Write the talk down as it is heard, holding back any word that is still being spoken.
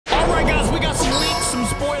got some leaks, some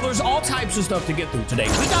spoilers, all types of stuff to get through today.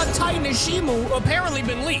 We got TITANUS SHIMO apparently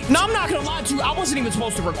been leaked. Now, I'm not gonna lie to you, I wasn't even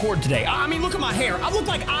supposed to record today. I mean, look at my hair. I look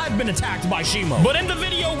like I've been attacked by Shimo. But in the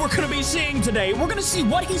video we're gonna be seeing today, we're gonna see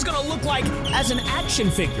what he's gonna look like as an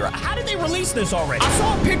action figure. How did they release this already? I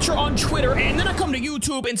saw a picture on Twitter, and then I come to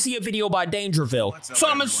YouTube and see a video by Dangerville. So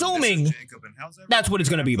I'm assuming that's what it's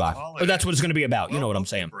gonna be by. Or that's what it's gonna be about. You know what I'm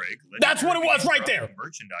saying? That's what it was right there.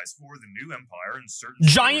 Merchandise for the new empire in certain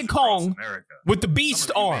Giant Kong with the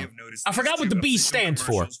beast arm. I forgot what the beast stands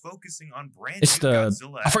for. It's the,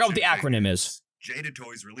 I forgot what the acronym is. Jada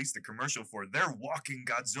Toys released a commercial for their walking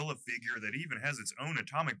Godzilla figure that even has its own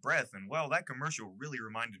atomic breath, and well, that commercial really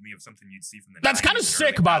reminded me of something you'd see from the That's kind of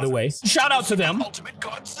sick, by the way. Shout out to them. Ultimate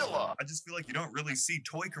Godzilla. I just feel like you don't really see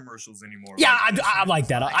toy commercials anymore. Yeah, I like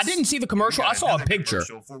that. I didn't see the commercial. I saw a picture.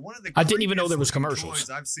 I didn't even know there was commercials.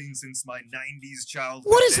 I've seen since my 90s childhood.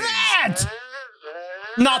 What is that?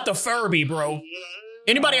 Not the Furby, bro.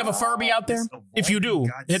 Anybody have a Furby out there? If you do,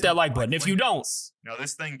 hit that like button. If you don't, now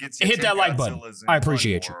this thing gets hit that like button. I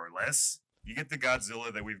appreciate you. More or less. You get the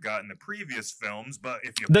Godzilla that we've got in the previous films, but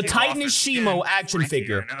if you the TITANUS SHIMO action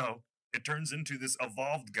figure, it turns into this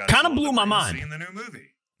evolved Godzilla. Kind of blew my mind. In the new movie.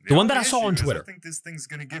 The one that I saw on Twitter. I think this thing's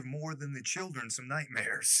gonna give more than the children some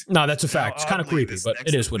nightmares. No, that's a fact. It's kind of creepy, but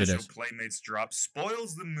it is what it is. Playmates drop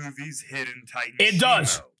spoils the movie's hidden TITANUS It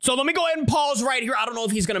does. So let me go ahead and pause right here. I don't know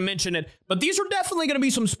if he's gonna mention it, but these are definitely gonna be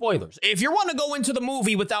some spoilers. If you want to go into the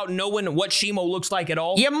movie without knowing what Shimo looks like at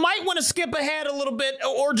all, you might want to skip ahead a little bit,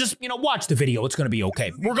 or just, you know, watch the video. It's gonna be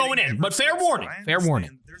okay. We're going in, but fair warning. Fair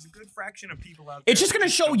warning. There's a good fraction of people out there. It's just gonna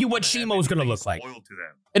show you what Shimo's gonna look like.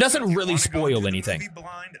 It doesn't really spoil anything.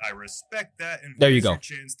 I respect that, and there you go.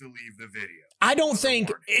 Chance to leave the video. I don't think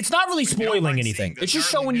it's not really spoiling anything. It's just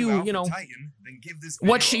showing you, you know,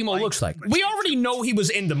 what Shimo looks like. We already know he was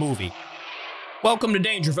in the movie. Welcome to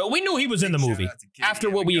Dangerville. We knew he was in the movie after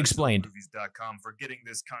what we explained. Movies.com for getting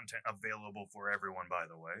this content available for everyone, by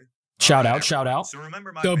the way. Shout out, shout out. So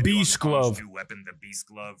remember my the Beast Glove. New weapon, the Beast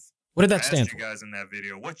Glove. What did that stand for? I asked you guys in that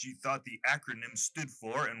video what you thought the acronym stood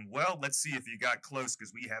for, and well, let's see if you got close,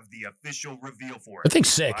 because we have the official reveal for it. I think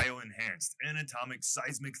sick. Bio-enhanced anatomic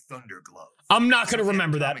seismic thunder glove. I'm not gonna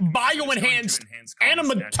remember that. Bio-enhanced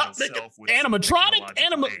animatronic.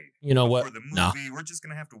 You know what? For the movie, we're just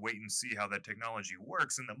gonna have to wait and see how that technology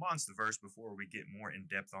works in the Monsterverse before we get more in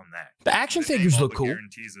depth on that. The action figures look cool.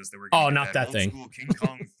 Oh, not that thing. King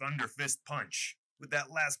Kong Thunder Fist Punch. With that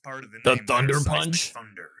last part of the name, the Thunder Punch.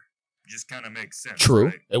 Thunder. Just kind of makes sense. True.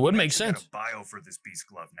 Right? It would make sense. A bio for this Beast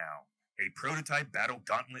Glove now. A prototype battle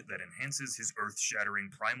gauntlet that enhances his earth-shattering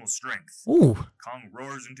primal strength. Ooh. Kong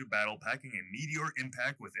roars into battle, packing a meteor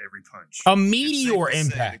impact with every punch. A meteor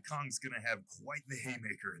impact. Kong's gonna have quite the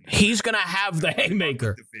haymaker. He's gonna have the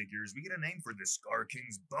haymaker. The figures. We get a name for the Scar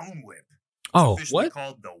King's Bone Whip. It's oh, what?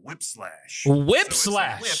 Called the Whip Slash. Whip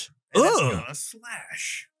Slash. Ugh. A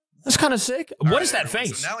slash. That's kind of sick. What is that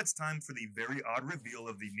face? So now it's time for the very odd reveal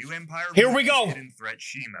of the new empire. Here we go. Hidden threat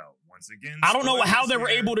Shimo. Once again, I don't know how they were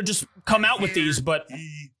able to just come out with these, but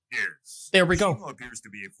there we go.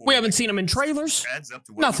 We haven't seen him in trailers.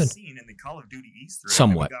 Nothing. In the Call of Duty Easter egg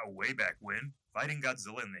somewhat. We got way back when, fighting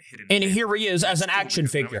Godzilla in the hidden. And here he is as an action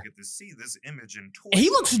figure. Get to see this image in he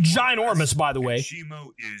looks ginormous, by the way.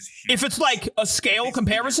 Shimo is huge. If it's like a scale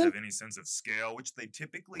comparison, have any sense of scale, which they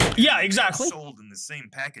typically exactly sold in the same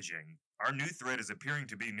packaging. Our new thread is appearing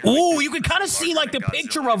to be. Ooh, you can kind of see like the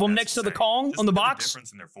picture of him next to the Kong on the box.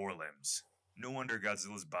 Difference in their forelimbs. No wonder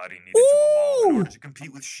Godzilla's body needed to evolve in order to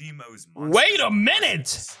compete with Shimo's monsters. Wait a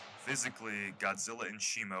minute! Physically, Godzilla and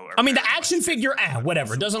Shimo are I mean, the action figure,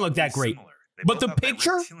 whatever, it doesn't look that great. But the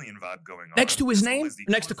picture next to his name,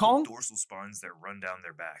 next to Kong, dorsal spines that run down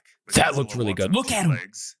their back. That looks really good. Look at him. And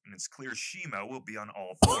it's clear Shimo will be on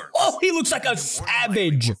all fours. Oh, he looks like a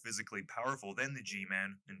savage. More physically powerful than the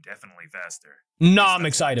G-Man, and definitely faster. No, I'm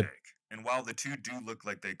excited. And while the two do look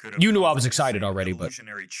like they could have, you knew I was excited already, but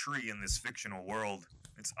evolutionary tree in this fictional world,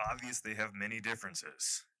 it's obvious they have many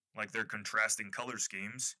differences, like their contrasting color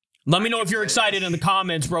schemes. Let me know if you're excited in the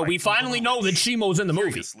comments, bro. We finally know that Shimo's in the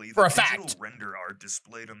movie, for a fact. The render art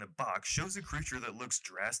displayed on the box shows a creature that looks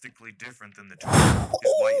drastically different than the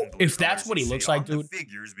toy. If that's what he looks like, dude.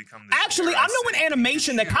 Actually, I know an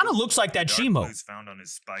animation that kind of looks like that Shimo.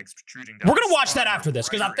 We're gonna watch that after this,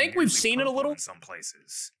 because I think we've seen it a little.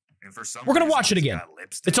 We're gonna watch it again.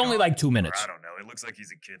 It's only like 2 minutes. I don't know. It looks like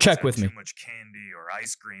he's a kid. Check with me. Too much candy or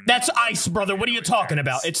ice cream. That's ice, brother. What are you talking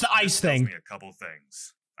about? It's the ice thing. A couple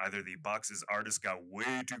things. Either the box's artist got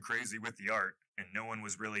way too crazy with the art, and no one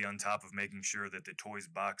was really on top of making sure that the toys'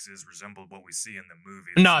 boxes resembled what we see in the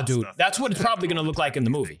movie. Nah, dude, that's what it's probably gonna look like in the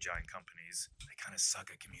movie. Giant companies, they kind of suck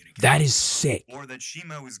at communicating. That is sick. Or that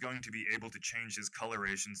Shimo is going to be able to change his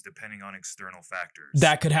colorations depending on external factors.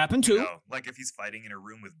 That could happen too. You know, like if he's fighting in a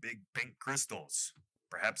room with big pink crystals.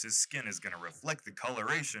 Perhaps his skin is going to reflect the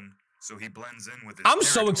coloration, so he blends in with his I'm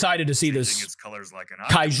so excited to see this its colors like an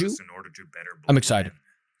kaiju. in order to better blend I'm excited. in.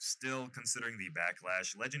 Still, considering the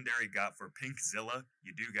backlash Legendary got for Pinkzilla,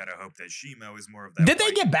 you do gotta hope that Shimo is more of that. Did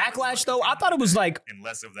they get backlash though? I thought it was like, and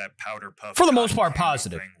less of that powder puff. for the most part,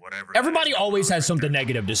 positive. Thing, everybody always has something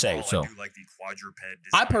negative to say, so I do like the quadruped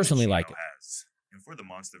I personally like it. Has. And for the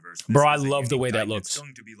MonsterVerse, bro, I love the way that looks. It's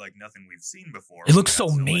going to be like nothing we've seen before. It looks so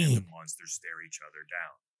Godzilla mean. and the monsters stare each other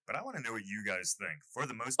down. But I want to know what you guys think. For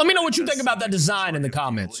the most Let me know part, what you it does think about seem that like design in the people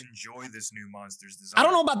comments. Enjoy this new monsters design. I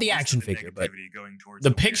don't know about the Most of action figure, but negativity going towards the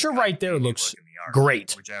weird picture right there continuity looks look in the art,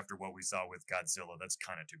 great. Which after what we saw with Godzilla, that's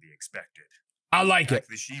kind of to be expected. I like it.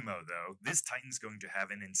 The Shimo, though, this Titan's going to have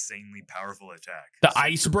an insanely powerful attack. The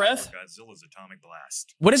ice breath? Godzilla's atomic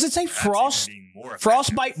blast. What does it say? That's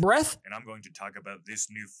Frostbite breath? And I'm going to talk about this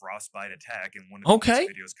new frostbite attack in one of the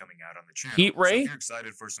videos coming out on the channel. Heat ray? So if you're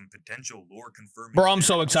excited for some potential lore confirming. Bro, I'm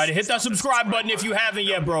so excited. Hit that subscribe button if you haven't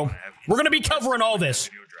yet, bro. We're going to be covering all this.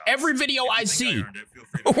 Every video I see,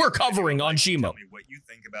 we're covering on Shimo.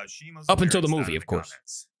 Up until the movie, of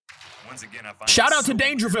course. Once again, shout out to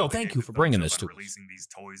Dangerville. Thank you for bringing this to us. Releasing these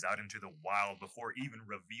toys out into the wild before even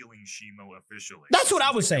revealing Shimo officially. That's what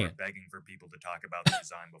I was saying. Begging for people to talk about the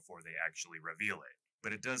design before they actually reveal it.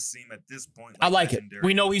 But it does seem at this point I like it.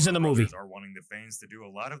 We know he's in the movie. Are wanting the fans to do a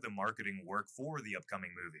lot of the marketing work for the upcoming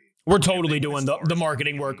movie. We're totally doing the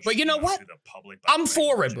marketing work. But you know what? I'm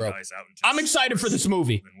for it, bro. I'm excited for this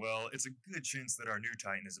movie. Well, it's a good chance that our new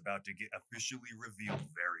Titan is about to get officially revealed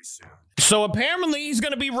very soon. So apparently he's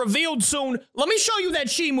going to be revealed soon. Let me show you that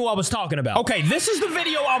Shimo I was talking about. Okay, this is the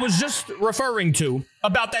video I was just referring to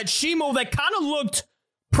about that Shimo that kind of looked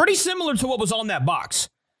pretty similar to what was on that box.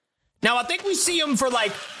 Now, I think we see him for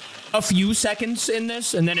like a few seconds in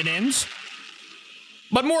this, and then it ends.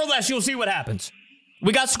 But more or less, you'll see what happens.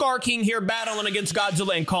 We got Scar King here battling against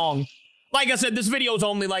Godzilla and Kong. Like I said, this video is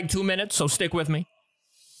only like 2 minutes, so stick with me.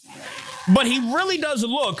 But he really does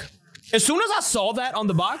look, as soon as I saw that on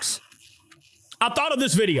the box, I thought of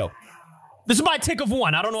this video. This is by Tick of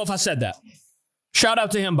One. I don't know if I said that. Shout out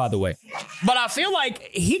to him, by the way. But I feel like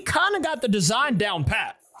he kind of got the design down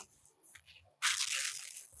pat.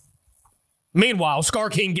 Meanwhile, Scar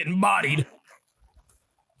King getting bodied.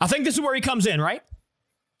 I think this is where he comes in, right?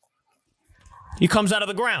 He comes out of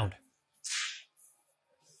the ground.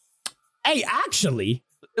 Hey, actually,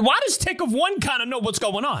 why does Tick of One kind of know what's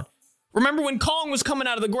going on? Remember when Kong was coming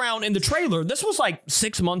out of the ground in the trailer? This was like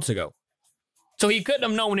 6 months ago. So he couldn't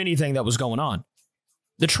have known anything that was going on.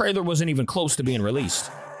 The trailer wasn't even close to being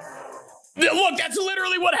released. Look, that's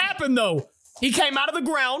literally what happened, though. He came out of the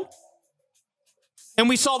ground. And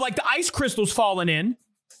we saw, like, the ice crystals falling in.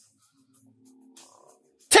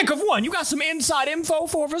 Tick of One, you got some inside info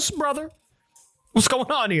for us, brother? What's going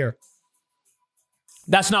on here?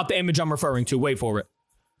 That's not the image I'm referring to. Wait for it.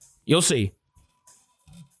 You'll see.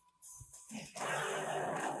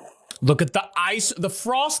 Look at the ice, the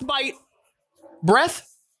frostbite breath.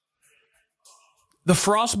 The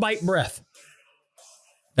frostbite breath.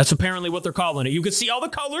 That's apparently what they're calling it. You can see all the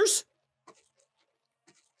colors.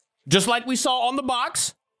 Just like we saw on the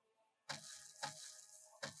box.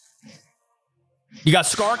 You got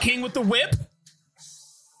Scar King with the whip.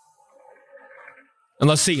 And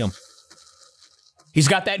let's see him. He's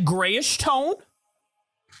got that grayish tone.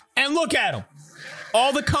 And look at him.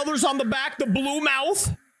 All the colors on the back, the blue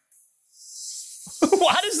mouth.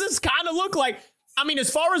 Why does this kind of look like? I mean,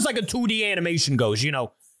 as far as like a 2D animation goes, you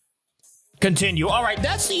know. Continue. All right,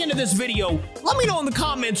 that's the end of this video. Let me know in the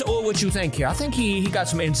comments what you think here. I think he got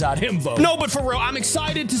some inside info. No, but for real, I'm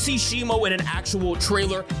excited to see Shimo in an actual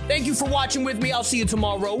trailer. Thank you for watching with me. I'll see you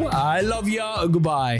tomorrow. I love ya. Goodbye.